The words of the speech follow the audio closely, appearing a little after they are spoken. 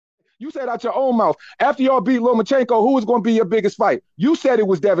You said out your own mouth, after y'all beat Lomachenko, who was going to be your biggest fight? You said it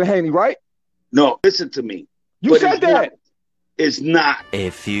was Devin Haney, right? No, listen to me. You said that. It's not. A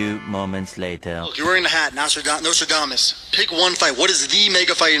few moments later. Look, you're wearing the hat, Nostradamus. Pick one fight. What is the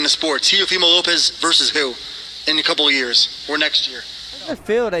mega fight in the sport? Teofimo Lopez versus who in a couple of years or next year? I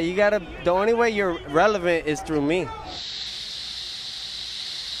feel that you gotta, the only way you're relevant is through me. I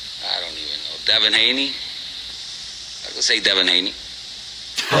don't even know. Devin Haney? I could say Devin Haney.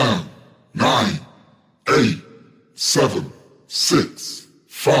 10, 9, 8, 7, 6,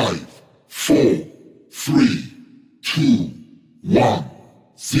 5, 4, 3, 2, 1,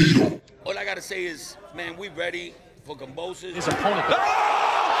 0. All I gotta say is, man, we ready for Kambosos. His opponent. Oh!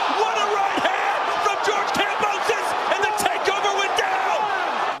 What a right hand from George Kambosos, and the takeover went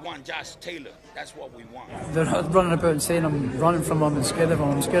down! We want Josh Taylor. That's what we want. They're running about and saying I'm running from him and scared of him.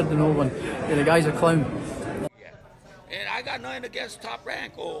 I'm scared of no one. Yeah, the guy's a clown. And I got nothing against Top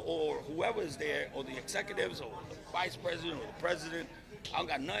Rank or whoever is there, or the executives, or the vice president, or the president. I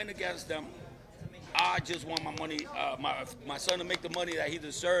got nothing against them. I just want my money, my son to make the money that he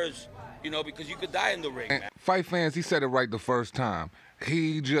deserves, you know, because you could die in the ring, man. Fight fans, he said it right the first time.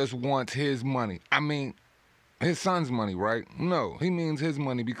 He just wants his money. I mean, his son's money, right? No, he means his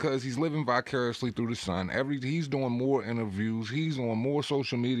money because he's living vicariously through the son. He's doing more interviews. He's on more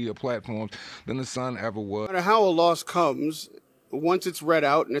social media platforms than the son ever was. No matter how a loss comes, once it's read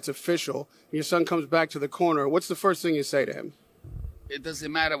out and it's official, and your son comes back to the corner, what's the first thing you say to him? It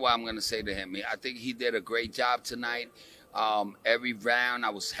doesn't matter what I'm going to say to him. I think he did a great job tonight. Every round,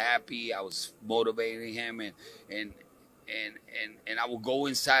 I was happy. I was motivating him, and I would go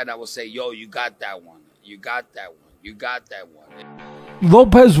inside. I would say, "Yo, you got that one. You got that one. You got that one."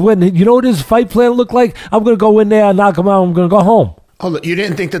 Lopez, you know what his fight plan looked like? I'm going to go in there, knock him out. I'm going to go home. Oh, you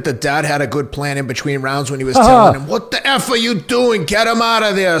didn't think that the dad had a good plan in between rounds when he was telling him, "What the F are you doing? Get him out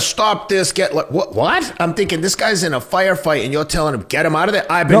of there. Stop this. What? I'm thinking this guy's in a firefight and you're telling him, get him out of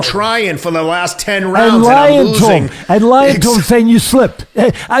there? I've been trying for the last 10 rounds and I'm losing. And lying to him saying you slipped.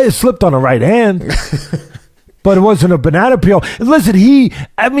 I slipped on the right hand. But it wasn't a banana peel. Listen, you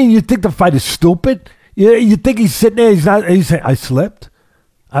think the fight is stupid? You think he's sitting there, he's saying, I slipped?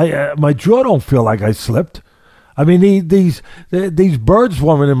 My jaw don't feel like I slipped. I mean, these birds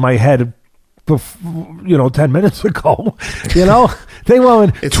weren't in my head, 10 minutes ago. They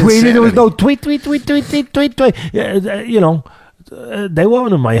weren't tweeting. There was no tweet. They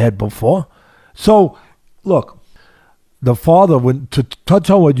weren't in my head before. So, look, the father, to touch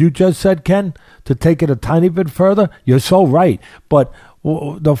on what you just said, Ken, to take it a tiny bit further, you're so right. But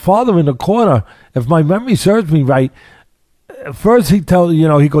the father in the corner, if my memory serves me right, first he goes,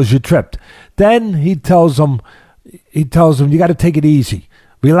 you tripped. Then he tells him, you got to take it easy.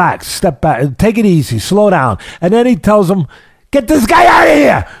 Relax, step back, take it easy, slow down. And then he tells him, get this guy out of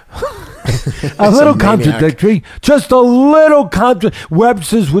here. A little contradictory, just a little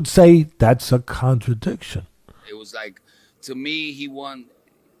Webster's would say that's a contradiction. It was like, to me, he won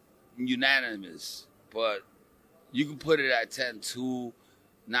unanimous, but you can put it at 10-2,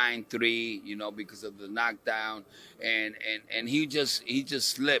 9-3, because of the knockdown, and he just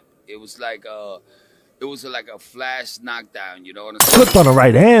slipped. It was like a flash knockdown, you know what I'm saying? Slipped on the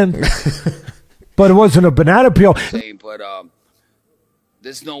right hand, but it wasn't a banana peel. But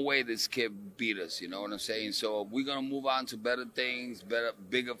there's no way this kid beat us, you know what I'm saying? So we're gonna move on to better things,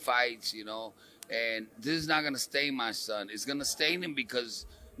 bigger fights, and this is not gonna stain my son. It's gonna stain him because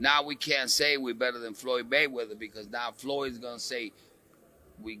now we can't say we're better than Floyd Mayweather, because now Floyd's gonna say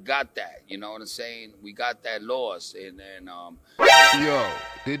we got that, you know what I'm saying? We got that loss, and Yo,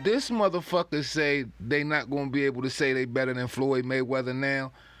 did this motherfucker say they not gonna be able to say they better than Floyd Mayweather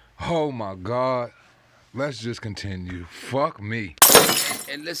now? Oh my God. Let's just continue. Fuck me.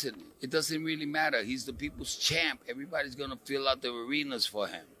 And listen, it doesn't really matter. He's the people's champ. Everybody's gonna fill out the arenas for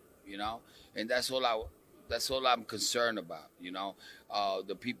him, and that's all I'm concerned about,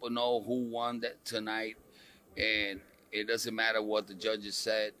 The people know who won that tonight, and it doesn't matter what the judges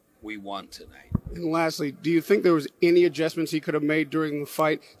said. We won tonight. And lastly, do you think there was any adjustments he could have made during the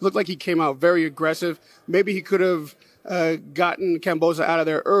fight? It looked like he came out very aggressive. Maybe he could have gotten Kambosos out of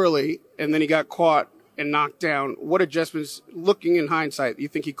there early, and then he got caught and knocked down. What adjustments, looking in hindsight, you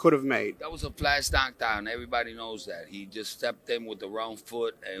think he could have made? That was a flash knockdown. Everybody knows that. He just stepped in with the wrong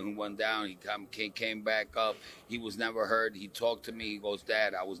foot and went down. He came back up. He was never hurt. He talked to me. He goes,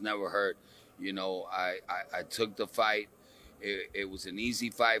 Dad, I was never hurt. I took the fight. It was an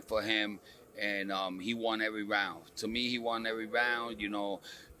easy fight for him, and he won every round. To me, he won every round. You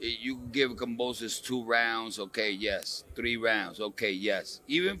can give Kambosos 2 rounds, okay, yes. 3 rounds, okay, yes.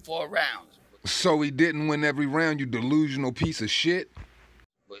 Even 4 rounds. So he didn't win every round, you delusional piece of shit?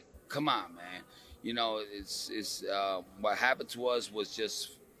 But come on, man. You know, it's what happened to us was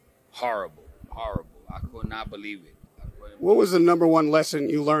just horrible. I could not believe it. What was the number one lesson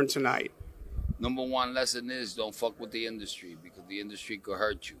you learned tonight? Number one lesson is don't fuck with the industry, because the industry could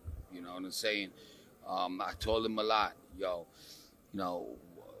hurt you. You know what I'm saying? I told him a lot, yo, you know,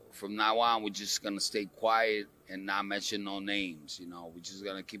 from now on, we're just going to stay quiet and not mention no names. You know, we're just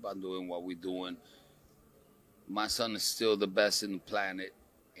going to keep on doing what we're doing. My son is still the best in the planet.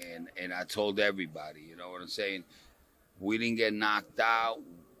 And I told everybody, you know what I'm saying? We didn't get knocked out.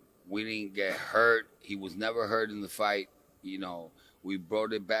 We didn't get hurt. He was never hurt in the fight. You know, we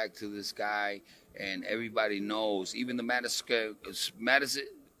brought it back to this guy, and everybody knows. Even the Madison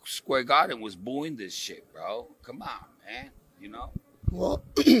Square Garden was booing this shit, bro. Come on, man. You know? Well,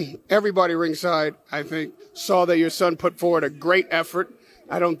 everybody ringside, I think, saw that your son put forward a great effort.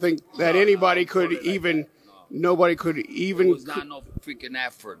 I don't think that anybody could even, nobody could even. It was not no freaking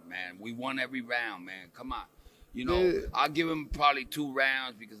effort, man. We won every round, man. Come on. You know, I'll give him probably 2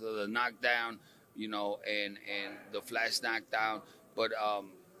 rounds because of the knockdown, you know, and the flash knockdown. But,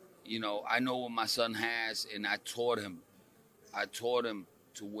 you know, I know what my son has, and I taught him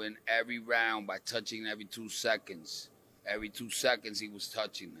to win every round by touching every 2 seconds. Every 2 seconds he was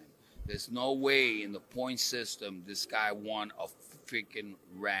touching them. There's no way in the point system this guy won a freaking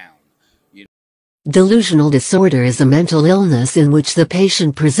round. You know? Delusional disorder is a mental illness in which the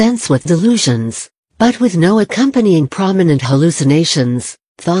patient presents with delusions, but with no accompanying prominent hallucinations,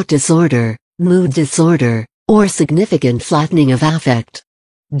 thought disorder, mood disorder, or significant flattening of affect.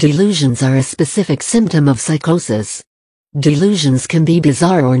 Delusions are a specific symptom of psychosis. Delusions can be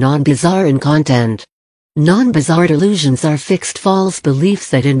bizarre or non-bizarre in content. Non-bizarre delusions are fixed false beliefs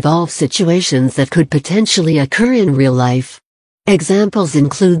that involve situations that could potentially occur in real life. Examples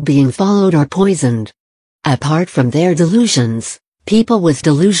include being followed or poisoned. Apart from their delusions, people with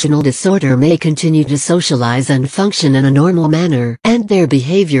delusional disorder may continue to socialize and function in a normal manner, and their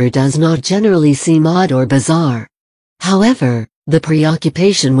behavior does not generally seem odd or bizarre. However, the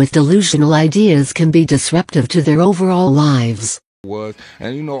preoccupation with delusional ideas can be disruptive to their overall lives.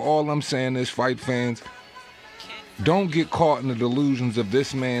 And you know, all I'm saying is, fight fans, don't get caught in the delusions of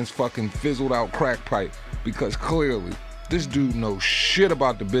this man's fucking fizzled out crack pipe, because clearly this dude knows shit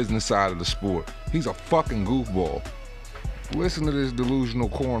about the business side of the sport. He's a fucking goofball. Listen to this delusional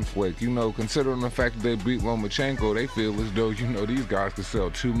cornflake. You know, considering the fact that they beat Lomachenko, they feel as though, you know, these guys could sell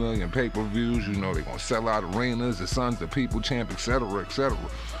 2 million pay-per-views. You know, they're gonna sell out arenas, the Son's the People champ, etc., etc.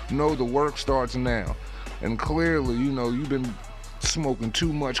 No, the work starts now. And clearly, you know, you've been smoking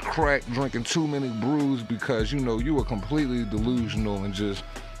too much crack, drinking too many brews, because, you know, you are completely delusional and just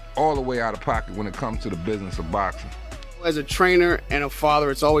all the way out of pocket when it comes to the business of boxing. As a trainer and a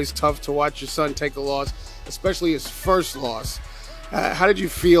father, it's always tough to watch your son take a loss, especially his first loss. How did you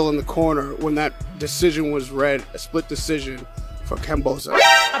feel in the corner when that decision was read, a split decision for Kambosos?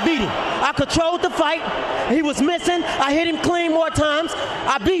 I beat him. I controlled the fight. He was missing. I hit him clean more times.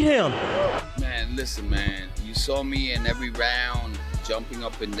 I beat him. Man, listen, man. You saw me in every round jumping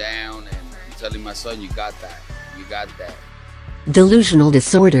up and down and telling my son, you got that. You got that. Delusional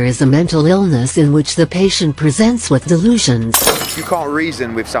disorder is a mental illness in which the patient presents with delusions. You can't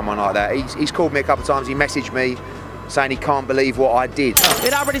reason with someone like that. He's called me a couple of times. He messaged me saying he can't believe what I did.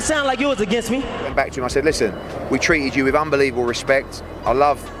 It already sounded like you was against me. I went back to him. I said, listen, we treated you with unbelievable respect. I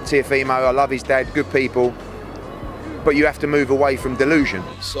love Teofimo. I love his dad. Good people. But you have to move away from delusion.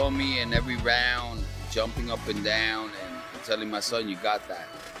 You saw me in every round jumping up and down and telling my son, you got that.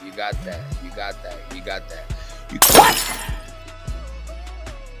 You got that. You got that. You got that. You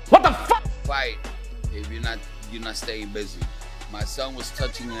What the fuck? Fight if you're not staying busy. My son was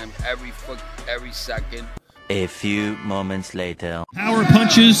touching him every second. A few moments later. Power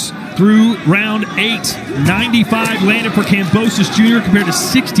punches through round 8. 95 landed for Kambosos Jr. compared to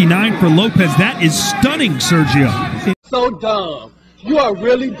 69 for Lopez. That is stunning, Sergio. So dumb. You are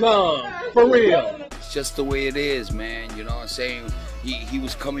really dumb. For real. It's just the way it is, man. You know what I'm saying? He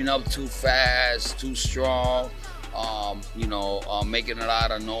was coming up too fast, too strong. You know, making a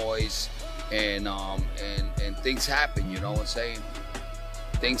lot of noise, and things happen. You know what I'm saying?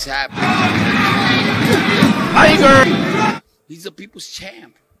 Things happen. Tiger! He's a people's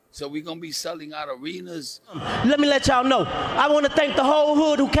champ, so we're gonna be selling out arenas. Let me let y'all know. I want to thank the whole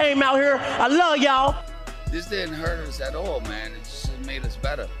hood who came out here. I love y'all. This didn't hurt us at all, man. It just made us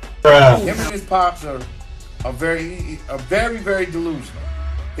better. Him and his pops are very, very delusional.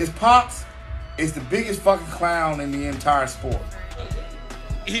 His pops is the biggest fucking clown in the entire sport.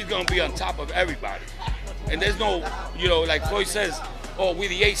 He's gonna be on top of everybody. And there's no, you know, like Floyd says, oh, we're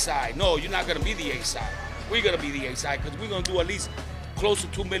the A side. No, you're not gonna be the A side. We're gonna be the A side because we're gonna do at least close to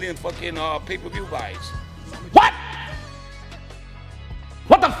 2 million fucking pay-per-view buys. What?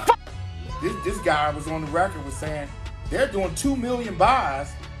 What the fuck? This guy was on the record was saying they're doing 2 million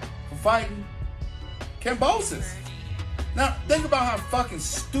buys for fighting Kambosos. Now, think about how fucking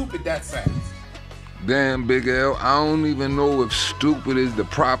stupid that sounds. Damn, Big L, I don't even know if stupid is the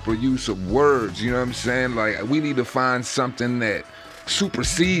proper use of words, you know what I'm saying? Like, we need to find something that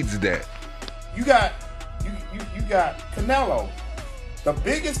supersedes that. You got Canelo, the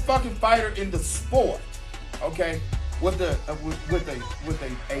biggest fucking fighter in the sport, okay, with a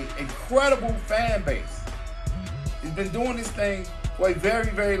incredible fan base. He's been doing this thing for a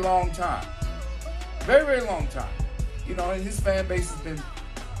very, very long time. Very, very long time. You know, and his fan base has been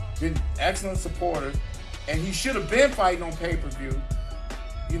excellent supporters, and he should have been fighting on pay-per-view,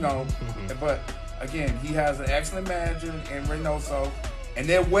 you know, but again, he has an excellent manager in Reynoso, and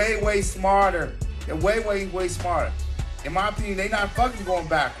they're way, way smarter. They're way, way, way smarter. In my opinion, they're not fucking going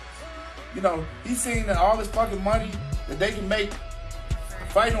backwards. You know, he's seen that all this fucking money that they can make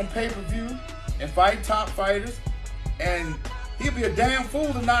fighting on pay-per-view and fight top fighters, and he'd be a damn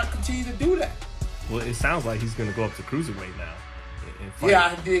fool to not continue to do that. Well, it sounds like he's going to go up to cruiserweight now.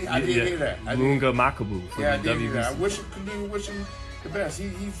 Yeah, I did hear that. Lunga Makabu from yeah, I the did hear WBC. that. I wish him the best.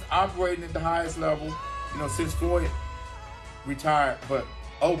 He's operating at the highest level, you know, since Floyd retired. But,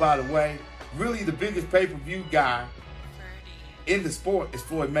 oh, by the way, really the biggest pay-per-view guy in the sport is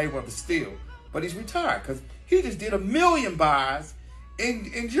Floyd Mayweather still. But he's retired because he just did 1 million buys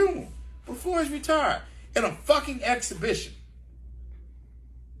in June before he's retired in a fucking exhibition.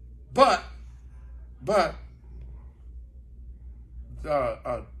 But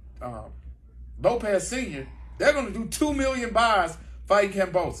Lopez Sr., they're going to do 2 million buys fighting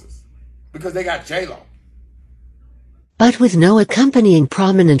Kambosos because they got J-Lo. But with no accompanying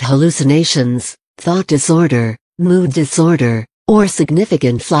prominent hallucinations, thought disorder, mood disorder, or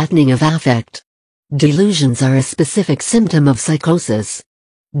significant flattening of affect. Delusions are a specific symptom of psychosis.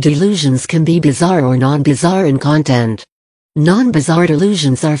 Delusions can be bizarre or non-bizarre in content. Non-bizarre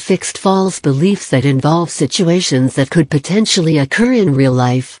delusions are fixed false beliefs that involve situations that could potentially occur in real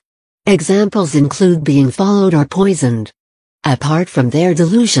life. Examples include being followed or poisoned. Apart from their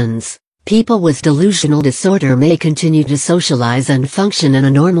delusions, people with delusional disorder may continue to socialize and function in a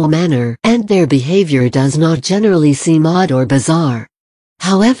normal manner, and their behavior does not generally seem odd or bizarre.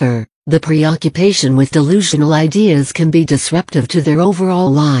 However, the preoccupation with delusional ideas can be disruptive to their overall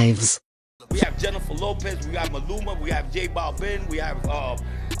lives. We have Jennifer Lopez, we have Maluma, we have J Balvin, we have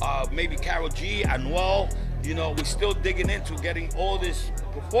maybe Karol G, Anuel. You know, we're still digging into getting all these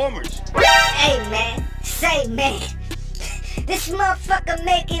performers. Hey man, say man, this motherfucker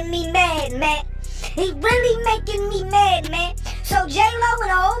making me mad, man. He really making me mad, man. So J-Lo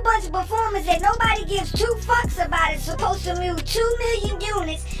and a whole bunch of performers that nobody gives 2 fucks about is supposed to move 2 million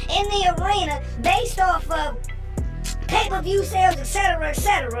units in the arena based off of pay-per-view sales,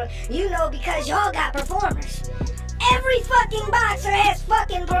 etc., you know, because y'all got performers. Every fucking boxer has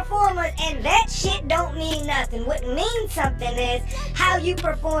fucking performers, and that shit don't mean nothing. What means something is how you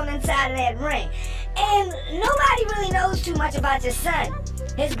perform inside of that ring. And nobody really knows too much about your son.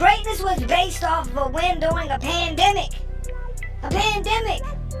 His greatness was based off of a win during a pandemic. A pandemic.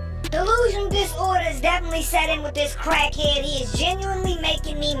 Delusion disorders definitely set in with this crackhead. He is genuinely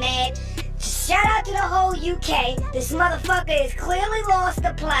making me mad. Shout out to the whole UK. This motherfucker has clearly lost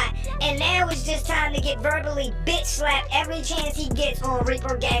the plot, and now it's just time to get verbally bitch slapped every chance he gets on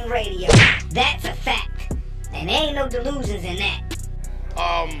Reaper Gang Radio. That's a fact. And there ain't no delusions in that.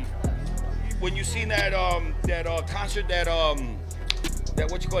 When you seen that concert that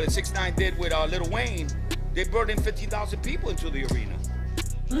what you call it 6ix9ine did with Lil Wayne, they brought in 50,000 people into the arena.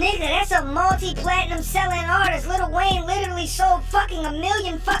 Nigga, that's a multi-platinum selling artist. Lil Wayne literally sold fucking 1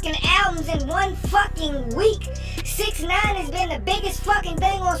 million fucking albums in 1 fucking week. 6ix9ine has been the biggest fucking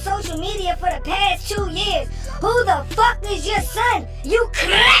thing on social media for the past 2 years. Who the fuck is your son? You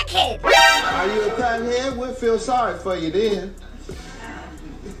crackhead! Are you a crackhead? We'll feel sorry for you then.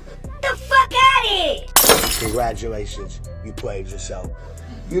 The fuck out of here! Congratulations, you played yourself.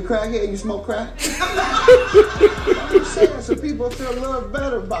 You a crackhead? You smoke crack? I'm just saying so people feel a little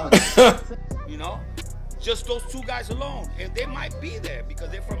better about it. You know? Just those 2 guys alone. And they might be there because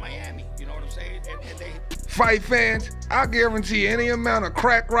they're from Miami. You know what I'm saying? And they... Fight fans, I guarantee any amount of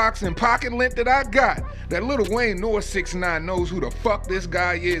crack rocks and pocket lint that I got, that Lil Wayne nor 6ix9ine knows who the fuck this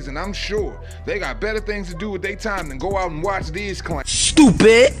guy is, and I'm sure they got better things to do with their time than go out and watch these clowns.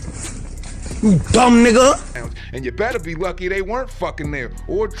 Stupid! You dumb nigga! And you better be lucky they weren't fucking there,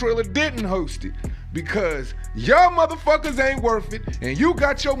 or Triller didn't host it. Because y'all motherfuckers ain't worth it, and you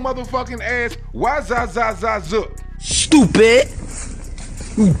got your motherfucking ass why-za-za-za-zuck. Stupid!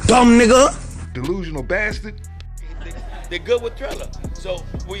 You dumb nigga. Delusional bastard. They're good with Thriller. So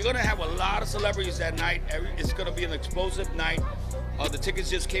we're gonna have a lot of celebrities that night. It's gonna be an explosive night. The tickets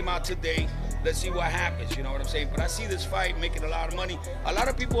just came out today. Let's see what happens, you know what I'm saying? But I see this fight making a lot of money. A lot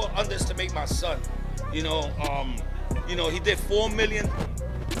of people underestimate my son. You know, he did 4 million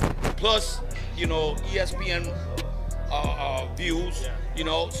plus, ESPN views,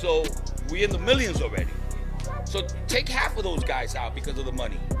 so we're in the millions already. So take half of those guys out because of the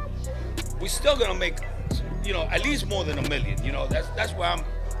money. We're still gonna make, at least more than $1 million. That's what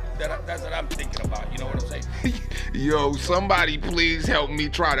I'm thinking about. You know what I'm saying? Yo, somebody please help me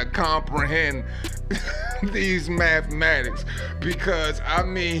try to comprehend these mathematics, because I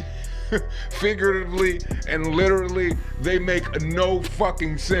mean, figuratively and literally, they make no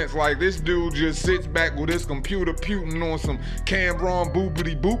fucking sense. Like, this dude just sits back with his computer puting on some Cambron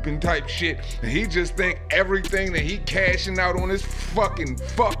boopity booping type shit, and he just think everything that he cashing out on his fucking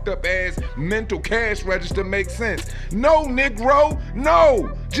fucked up ass mental cash register makes sense. No, Negro,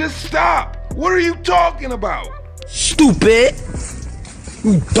 no, just stop. What are you talking about? Stupid.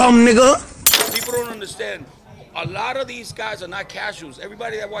 You dumb nigga. People don't understand. A lot of these guys are not casuals.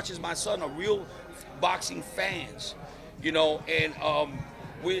 Everybody that watches my son are real boxing fans, and you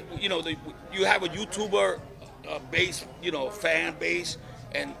have a YouTuber base, fan base,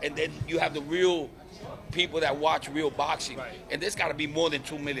 and then you have the real people that watch real boxing, right. And there's got to be more than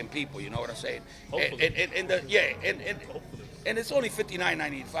 2 million people. You know what I'm saying? And it's only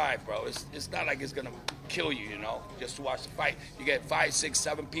 $59.95, bro. It's not like it's gonna kill you, just to watch the fight. You get 5, 6,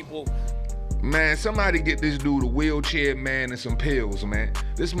 7 people. Man, somebody get this dude a wheelchair, man, and some pills, man.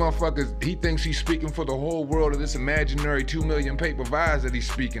 This motherfucker, he thinks he's speaking for the whole world of this imaginary 2 million paper vials that he's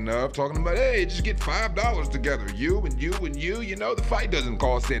speaking of, talking about, hey, just get $5 together. You and you and you, the fight doesn't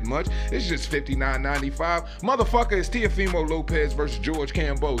cost that much. It's just $59.95. Motherfucker, it's Teofimo Lopez versus George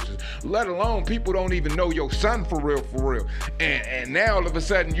Kambosos. Let alone people don't even know your son for real. And now all of a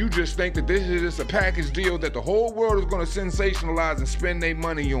sudden you just think that this is just a package deal that the whole world is gonna sensationalize and spend their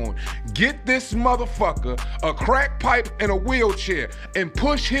money on. Get this motherfucker a crack pipe and a wheelchair and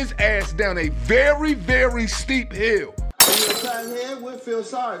push his ass down a very, very steep hill. When you're a timehead, we'll feel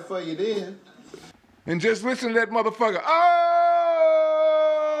sorry for you then. And just listen to that motherfucker all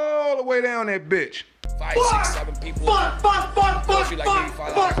the way down that bitch. 5, 6, 7 people. Cost you like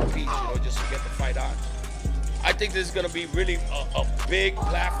 $85 a piece, just to get the fight on. I think this is gonna be really a big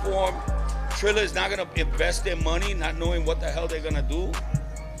platform. Triller is not gonna invest their money, not knowing what the hell they're gonna do.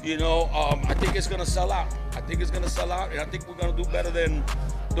 I think it's gonna sell out. And I think we're gonna do better than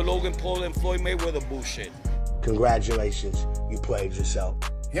the Logan Paul and Floyd Mayweather bullshit. Congratulations, you played yourself.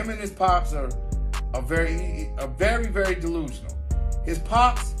 Him and his pops are very, very delusional. His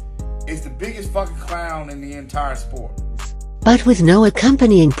pops is the biggest fucking clown in the entire sport. But with no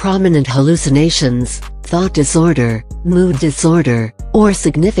accompanying prominent hallucinations, thought disorder, mood disorder, or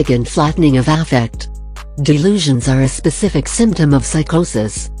significant flattening of affect. Delusions are a specific symptom of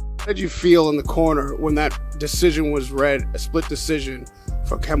psychosis. How did you feel in the corner when that decision was read, a split decision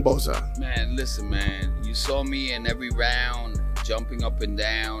for Kambosos? Man, listen, man. You saw me in every round jumping up and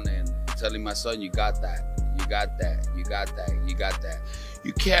down and telling my son, you got that. You got that. You got that. You got that.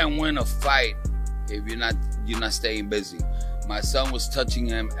 You can't win a fight if you're not staying busy. My son was touching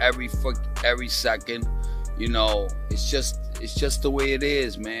him every second. It's just the way it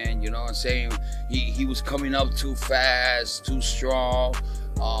is, man. You know what I'm saying? He was coming up too fast, too strong,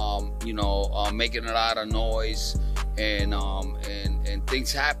 making a lot of noise, and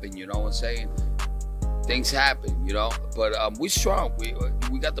things happen, you know what I'm saying? Things happen, but we strong.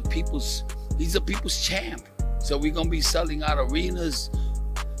 We got the people's, he's the people's champ. So we're gonna be selling out arenas.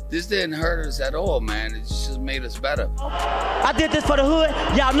 This didn't hurt us at all, man. It just made us better. I did this for the hood.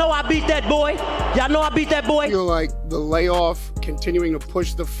 Y'all know I beat that boy. Y'all know I beat that boy. I feel like the layoff, continuing to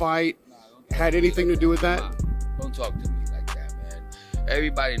push the fight, had anything to do with that? Don't talk to me like that, man.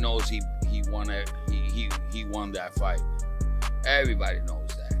 Everybody knows he won that fight. Everybody knows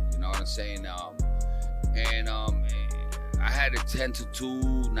that. You know what I'm saying? I had it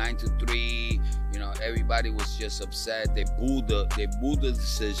 10-2, 9-3. Everybody was just upset. They booed the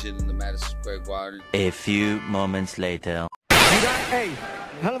decision in the Madison Square Garden. A few moments later. Hey,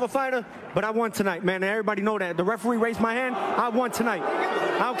 hell of a fighter, but I won tonight, man. Everybody know that. The referee raised my hand. I won tonight.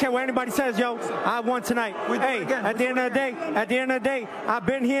 I don't care what anybody says, yo. I won tonight. Hey, at the end of the day, I've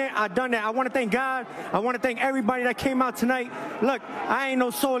been here. I've done that. I want to thank God. I want to thank everybody that came out tonight. Look, I ain't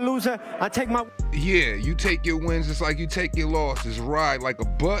no sore loser. I take my... Yeah, you take your wins just like you take your losses. Right, like a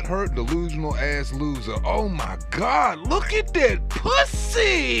butt hurt, delusional ass loser. Oh my God, look at that pussy.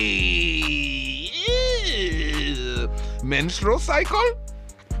 Ew. Menstrual cycle?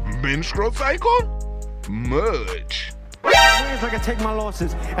 menstrual cycle? Much. Wins, I can take my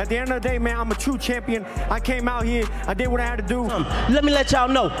losses. At the end of the day, man, I'm a true champion. I came out here, I did what I had to do. Let me let y'all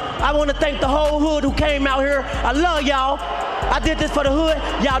know. I want to thank the whole hood who came out here. I love y'all. I did this for the hood.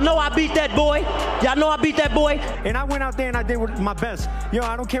 Y'all know I beat that boy. Y'all know I beat that boy. And I went out there and I did my best. Yo,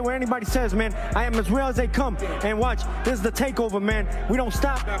 I don't care what anybody says, man. I am as real as they come. And watch, this is the takeover, man. We don't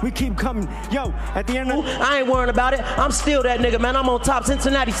stop. We keep coming. Yo, at the end of I ain't worrying about it. I'm still that nigga, man. I'm on top.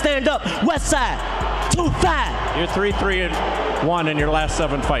 Cincinnati, stand up. West Side, 2-5. You're 3-3-1 in your last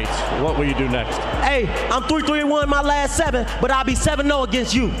 7 fights. What will you do next? Hey, I'm 3-3-1 my last 7, but I'll be 7-0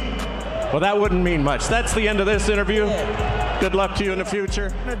 against you. Well, that wouldn't mean much. That's the end of this interview. Good luck to you in the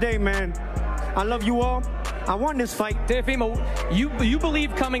future. Today, man. I love you all. I won this fight. Teofimo, you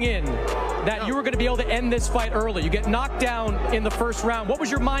believe coming in that you were going to be able to end this fight early. You get knocked down in the first round. What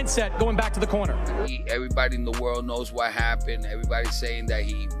was your mindset going back to the corner? Everybody in the world knows what happened. Everybody's saying that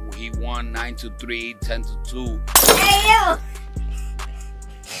he won 9-3, 10-2. Hey, yo!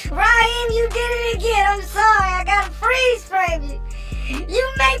 Ryan, you did it again. I'm sorry. I got to freeze frame you. You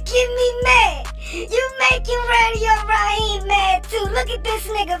making me mad. You making Radio Raheem mad too. Look at this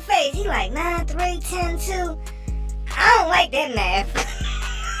nigga face. He like 9-3, 10-2. I don't like that math.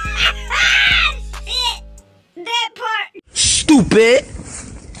 Shit. That part. Stupid.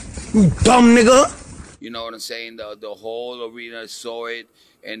 You dumb nigga. You know what I'm saying? The whole arena saw it,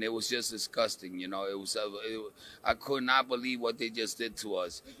 and it was just disgusting. You know, I could not believe what they just did to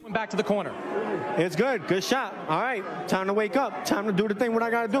us. Went back to the corner. It's good. Good shot. All right. Time to wake up. Time to do the thing what I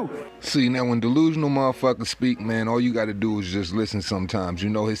got to do. See, now when delusional motherfuckers speak, man, all you got to do is just listen sometimes. You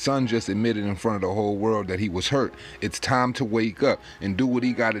know, his son just admitted in front of the whole world that he was hurt. It's time to wake up and do what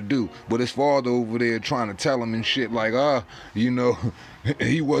he got to do. But his father over there trying to tell him and shit like, you know,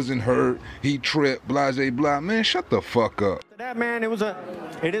 he wasn't hurt, he tripped, blah, blah, blah. Man, shut the fuck up. That, man,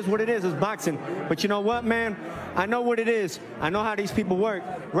 it is what it is. It's boxing. But you know what, man? I know what it is. I know how these people work.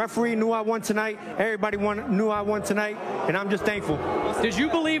 Referee knew I won tonight. Everybody knew I won tonight, and I'm just thankful. Did you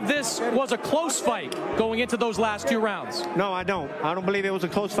believe this was a close fight going into those last 2 rounds? No, I don't. I don't believe it was a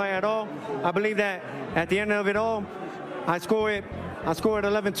close fight at all. I believe that at the end of it all, I scored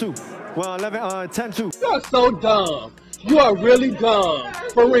 11-2. Well, 10-2. You're so dumb. You are really dumb,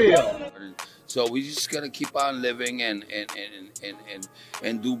 for real. So we just gotta keep on living and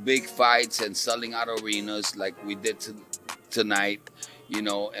do big fights and selling out arenas like we did tonight, you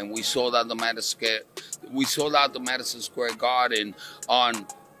know. And we sold out the Madison Square Garden on,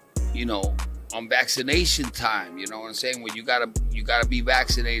 you know, on vaccination time. You know what I'm saying? Where you gotta be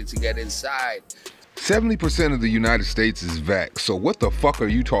vaccinated to get inside. 70% of the United States is vaxxed. So what the fuck are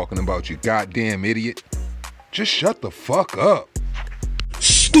you talking about, you goddamn idiot? Just shut the fuck up.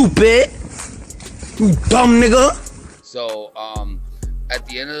 Stupid. You dumb nigga. So, at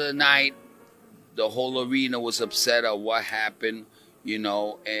the end of the night, the whole arena was upset at what happened, you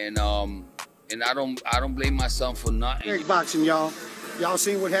know, and I don't blame my son for nothing. Big boxing, y'all. Y'all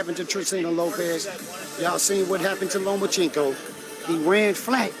seen what happened to Teofimo Lopez. Y'all seen what happened to Lomachenko. He ran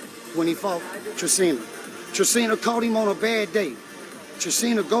flat when he fought Teofimo. Teofimo caught him on a bad day.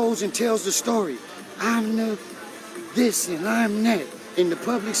 Teofimo goes and tells the story. I'm this and I'm that. And the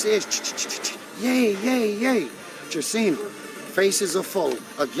public says, yay, yay, yay. Teofimo faces a foe,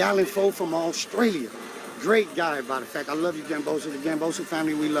 a gallant foe from Australia. Great guy, by the fact. I love you, Kambosos. The Kambosos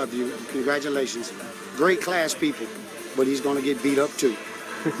family, we love you. Congratulations. Great class people, but he's going to get beat up too.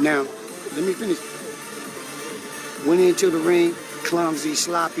 Now, let me finish. Went into the ring, clumsy,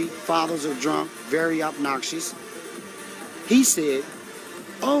 sloppy, fathers are drunk, very obnoxious. He said,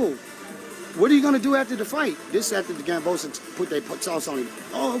 oh, what are you going to do after the fight? This after the Kambosos put their sauce on him.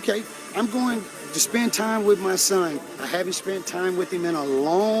 Oh, okay. I'm going to spend time with my son. I haven't spent time with him in a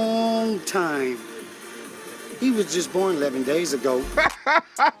long time. He was just born 11 days ago.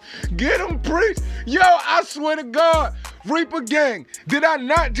 Get him, priest. Yo, I swear to God, Reaper Gang, did I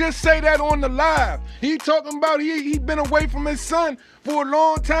not just say that on the live? He talking about he been away from his son for a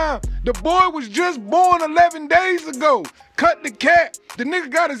long time. The boy was just born 11 days ago. Cut the cat. The nigga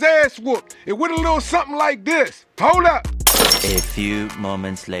got his ass whooped. It went a little something like this. Hold up. A few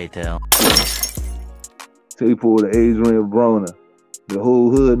moments later. So he pulled the Adrian Broner. The whole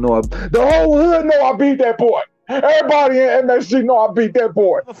hood know I beat that boy. Everybody in MSG know I beat that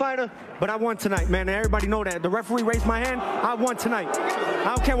boy. A fighter, but I won tonight, man. And everybody know that. The referee raised my hand. I won tonight.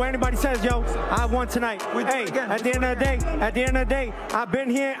 I don't care what anybody says, yo. I won tonight. Hey, at the end of the day, I've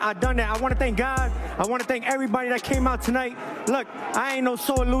been here. I've done that. I want to thank God. I want to thank everybody that came out tonight. Look, I ain't no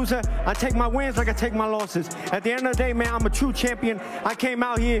sore loser. I take my wins like I take my losses. At the end of the day, man, I'm a true champion. I came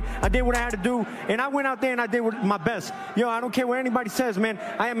out here. I did what I had to do, and I went out there and I did my best. Yo, I don't care what anybody says, man.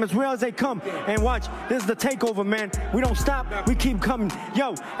 I am as real as they come. And watch, this is the takeover, man. We don't stop. We keep coming.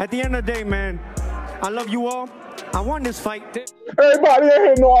 Yo, at the end of the day, man, I love you all. I won this fight. Everybody in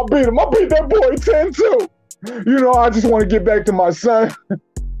here know I beat him. I beat that boy 10-2. You know, I just want to get back to my son.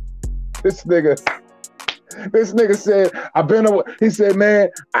 This nigga said, he said, man,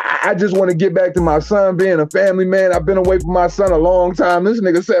 I just want to get back to my son being a family man. I've been away from my son a long time. This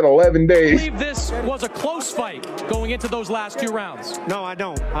nigga said 11 days. I believe this was a close fight going into those last 2 rounds. No, I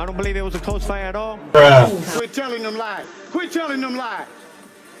don't. I don't believe it was a close fight at all. Quit telling them lies. Quit telling them lies.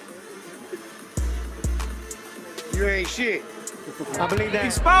 You ain't shit. I believe that.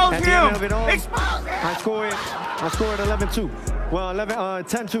 Expose at the end of it all, I scored 11-2. Well,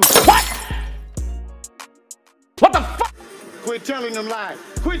 10-2. What? What the fuck? Quit telling them lies.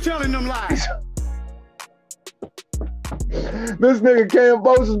 Quit telling them lies. This nigga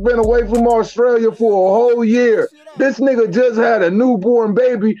Kambosos has been away from Australia for a whole year. This nigga just had a newborn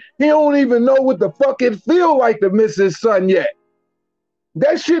baby. He don't even know what the fuck it feel like to miss his son yet.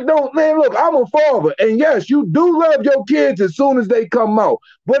 That shit don't, man, look, I'm a father. And yes, you do love your kids as soon as they come out.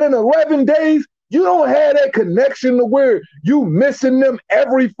 But in 11 days, you don't have that connection to where you missing them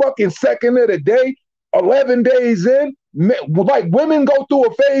every fucking second of the day. 11 days in, like women go through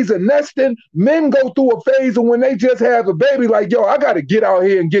a phase of nesting, men go through a phase of when they just have a baby, like, yo, I got to get out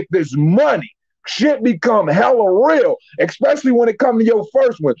here and get this money. Shit become hella real, especially when it comes to your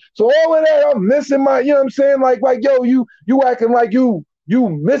first one. So all of that, I'm missing my, you know what I'm saying? Like yo, you acting like you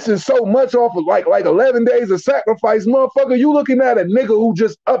missing so much off of like 11 days of sacrifice, motherfucker. You looking at a nigga who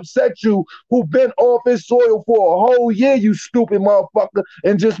just upset you, who been off his soil for a whole year, you stupid motherfucker,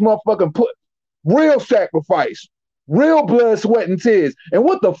 and just motherfucking put real sacrifice, real blood, sweat, and tears. And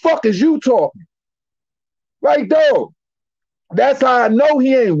what the fuck is you talking? Like, dog, that's how I know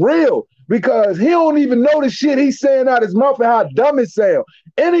he ain't real, because he don't even know the shit he's saying out his mouth and how dumb it sound.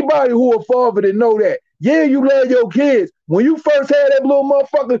 Anybody who a father that know that, yeah, you love your kids. When you first had that little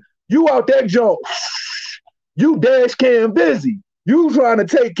motherfucker, you out that junk. You dash cam busy. You trying to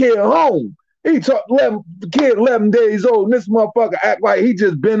take care of home. He talk 11 days old, and this motherfucker act like he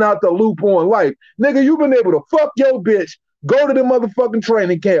just been out the loop on life. Nigga, you been able to fuck your bitch, go to the motherfucking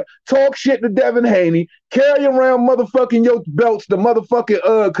training camp, talk shit to Devin Haney, carry around motherfucking your belts, the motherfucking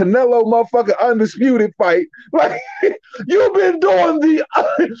Canelo motherfucking undisputed fight. Like, you've been doing the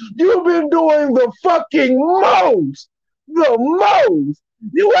fucking most. The most.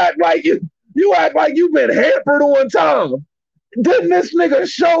 You act like you've been hampered on time. Didn't this nigga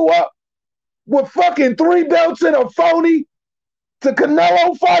show up with fucking 3 belts and a phony to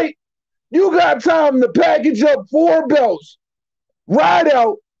Canelo fight? You got time to package up 4 belts, ride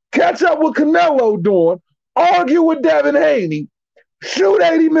out, catch up with Canelo doing, argue with Devin Haney, shoot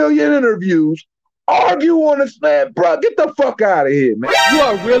 80 million interviews, argue on the stand, bro. Get the fuck out of here, man. You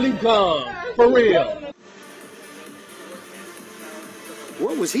are really gone, for real.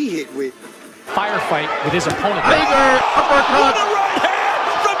 What was he hit with? Firefight with his opponent. Uppercut.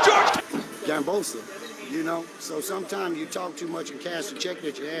 Kambosos, you know? So sometimes you talk too much and cash a check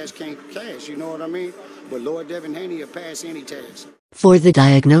that your ass can't cash, you know what I mean? But Lord Devin Haney will pass any task. For the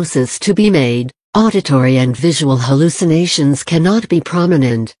diagnosis to be made, auditory and visual hallucinations cannot be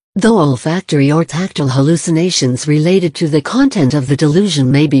prominent, though olfactory or tactile hallucinations related to the content of the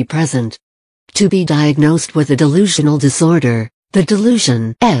delusion may be present. To be diagnosed with a delusional disorder, the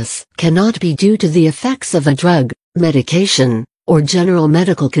delusion cannot be due to the effects of a drug, medication, or general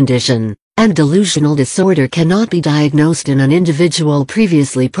medical condition, and delusional disorder cannot be diagnosed in an individual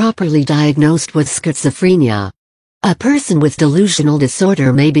previously properly diagnosed with schizophrenia. A person with delusional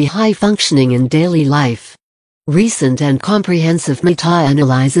disorder may be high-functioning in daily life. Recent and comprehensive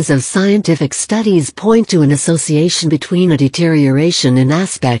meta-analyses of scientific studies point to an association between a deterioration in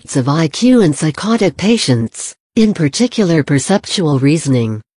aspects of IQ and psychotic patients, in particular perceptual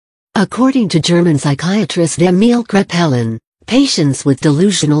reasoning. According to German psychiatrist Emil Kreppelin, patients with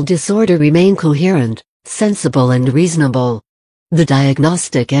delusional disorder remain coherent, sensible and reasonable. The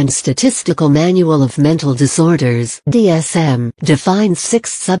Diagnostic and Statistical Manual of Mental Disorders (DSM) defines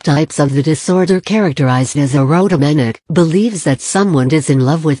 6 subtypes of the disorder characterized as erotomanic, believes that someone is in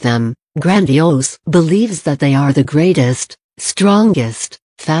love with them; grandiose, believes that they are the greatest, strongest,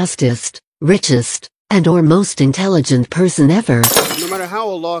 fastest, richest, and or most intelligent person ever. No matter how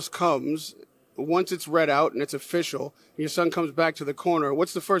a loss comes, once it's read out and it's official, your son comes back to the corner,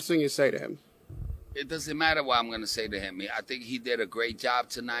 what's the first thing you say to him? It doesn't matter what I'm going to say to him. I think he did a great job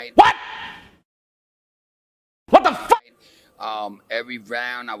tonight. What? What the fuck? Every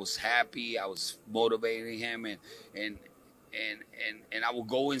round I was happy. I was motivating him, and I would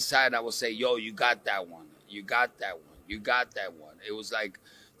go inside. I would say, "Yo, you got that one. You got that one. You got that one." It was like,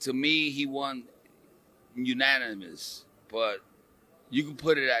 to me, he won unanimous, but you can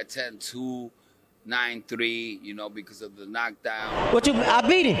put it at 10-2, 9-3, you know, because of the knockdown. I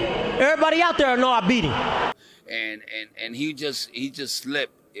beat him. Everybody out there know I beat him. And he just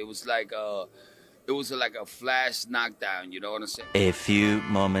slipped. It was like a flash knockdown, you know what I'm saying? A few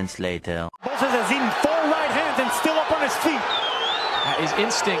moments later. Kambosos has eaten 4 right hands and still up on his feet. His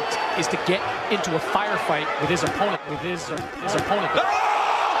instinct is to get into a firefight with his opponent. Oh,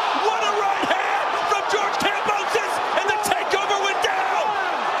 what a right hand from George Kambosos, and the takeover went down.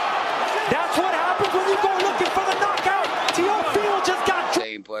 That's what happens when you go looking for the knockout. Teofimo just got.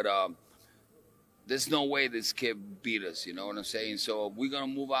 But there's no way this kid beat us, you know what I'm saying? So we're gonna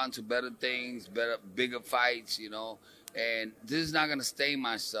move on to better things, bigger fights, you know. And this is not gonna stain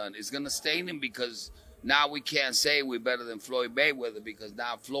my son. It's gonna stain him because now we can't say we're better than Floyd Mayweather, because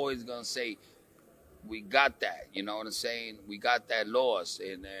now Floyd's gonna say we got that, you know what I'm saying? We got that loss,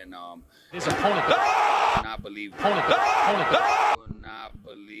 and his opponent. Not believe. Opponent. Not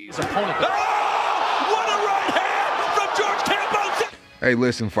believe. His opponent. What a right hand from George Kambosos. Hey,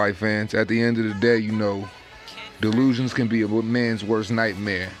 listen, fight fans. At the end of the day, you know, delusions can be a man's worst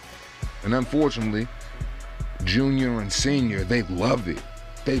nightmare. And unfortunately, Junior and Senior, they love it.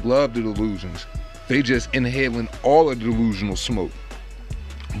 They love the delusions. They just inhaling all of the delusional smoke.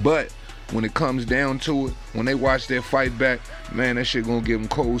 But when it comes down to it, when they watch their fight back, man, that shit gonna give them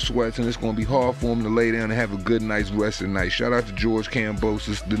cold sweats, and it's gonna be hard for them to lay down and have a good night's rest at night. Shout out to George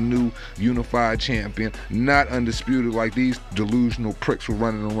Kambosos, the new unified champion, not undisputed like these delusional pricks were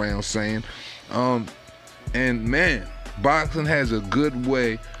running around saying. And man, boxing has a good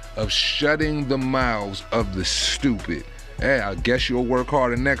way of shutting the mouths of the stupid. Hey, I guess you'll work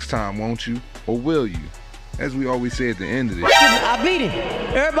harder next time, won't you? Or will you? As we always say at the end of this. I beat him.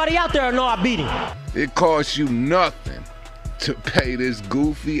 Everybody out there know I beat him. It costs you nothing to pay this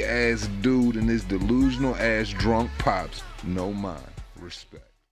goofy ass dude and this delusional ass drunk pops no mind. Respect.